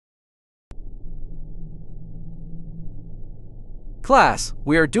Class,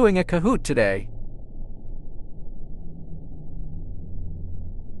 we are doing a Kahoot today.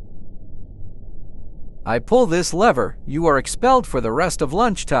 I pull this lever, you are expelled for the rest of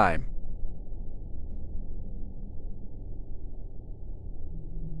lunchtime.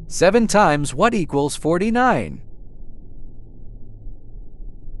 7 times what equals 49?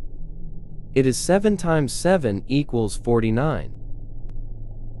 It is 7 times 7 equals 49.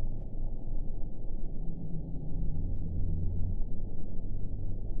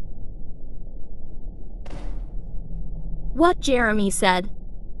 What Jeremy said.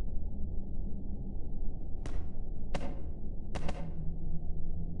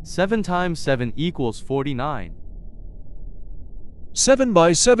 Seven times 7 equals 49. 7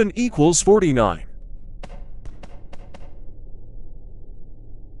 by 7 equals 49.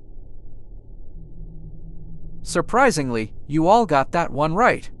 Surprisingly, you all got that one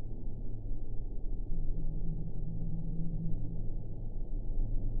right.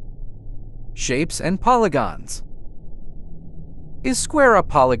 Shapes and polygons. Is square a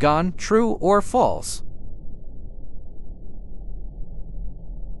polygon, true or false?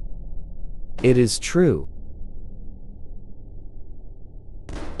 It is true.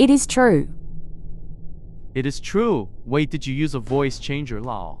 It is true. It is true. Wait, did you use a voice changer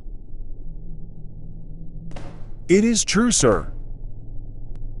law? It is true, sir.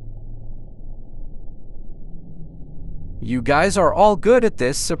 You guys are all good at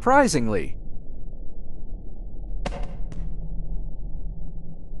this, surprisingly.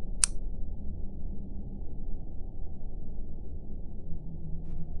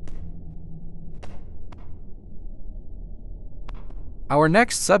 Our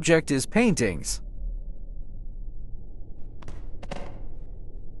next subject is paintings.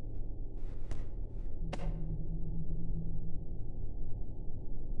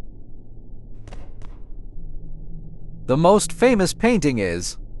 The most famous painting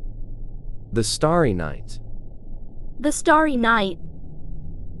is The Starry Night. The Starry Night.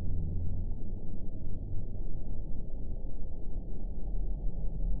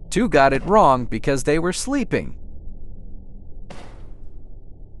 Two got it wrong because they were sleeping.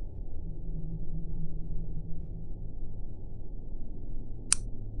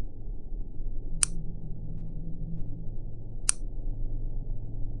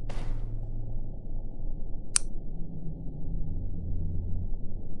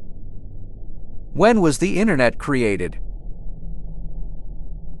 When was the internet created?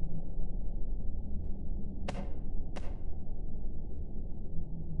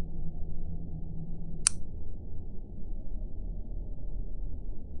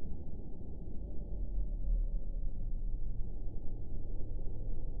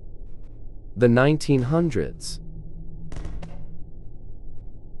 The 1900s.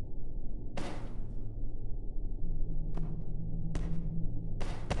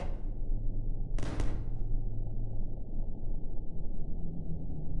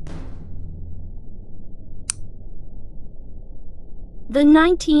 The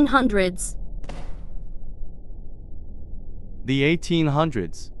 1900s. The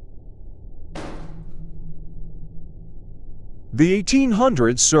 1800s. The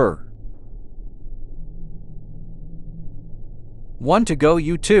 1800s, sir. 1 to go,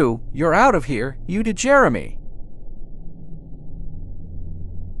 you two. You're out of here. You to Jeremy.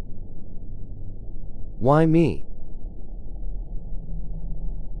 Why me?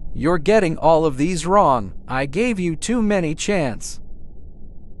 You're getting all of these wrong. I gave you too many chance.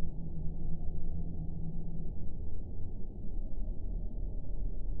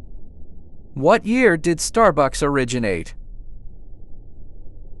 What year did Starbucks originate?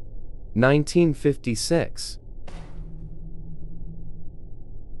 1956.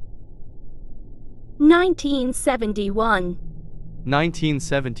 1971.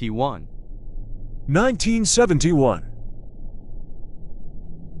 1971. 1971.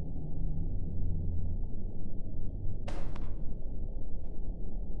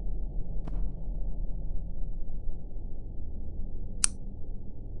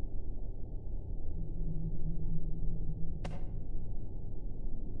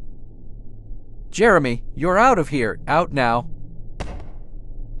 Jeremy, you're out of here. Out now.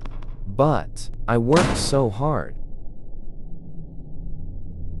 But I worked so hard.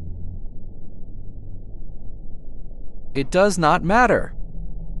 It does not matter.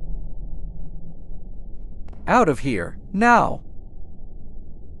 Out of here, now.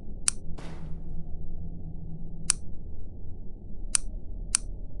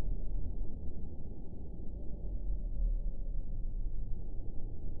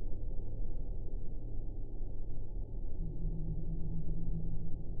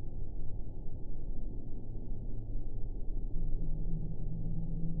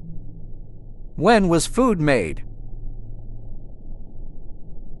 When was food made?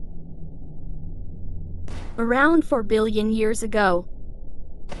 Around 4 billion years ago.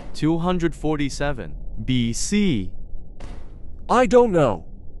 247 BC. I don't know.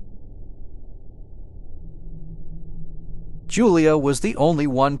 Julia was the only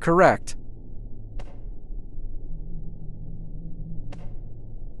one correct.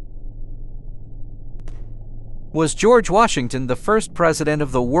 Was George Washington the first president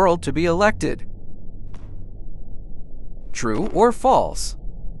of the world to be elected? True or false?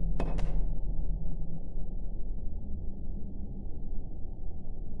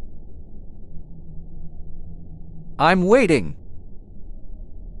 I'm waiting.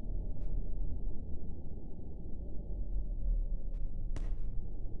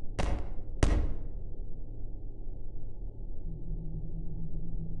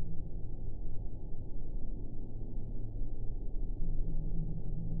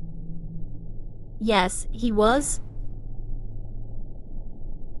 Yes, he was.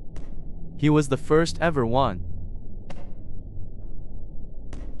 He was the first ever one.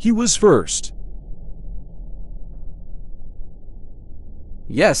 He was first.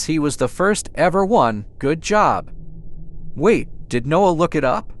 Yes, he was the first ever one. Good job. Wait, did Noah look it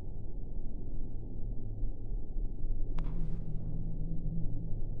up?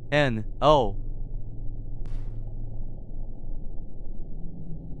 N-O.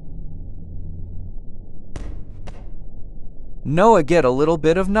 Noah get a little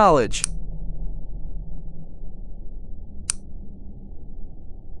bit of knowledge.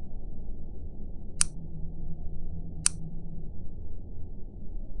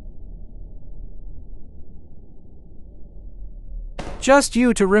 Just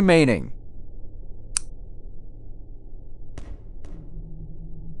you to remaining.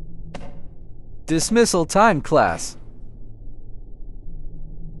 Dismissal time, class.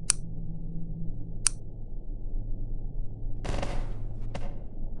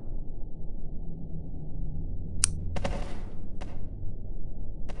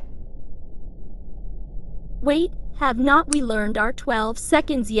 Wait, have not we learned our 12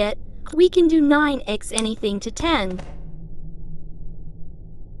 seconds yet? We can do 9x anything to 10.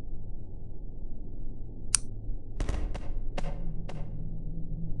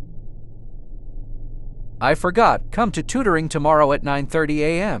 I forgot. Come to tutoring tomorrow at 9:30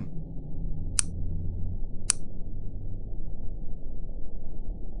 a.m.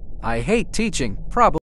 I hate teaching, probably.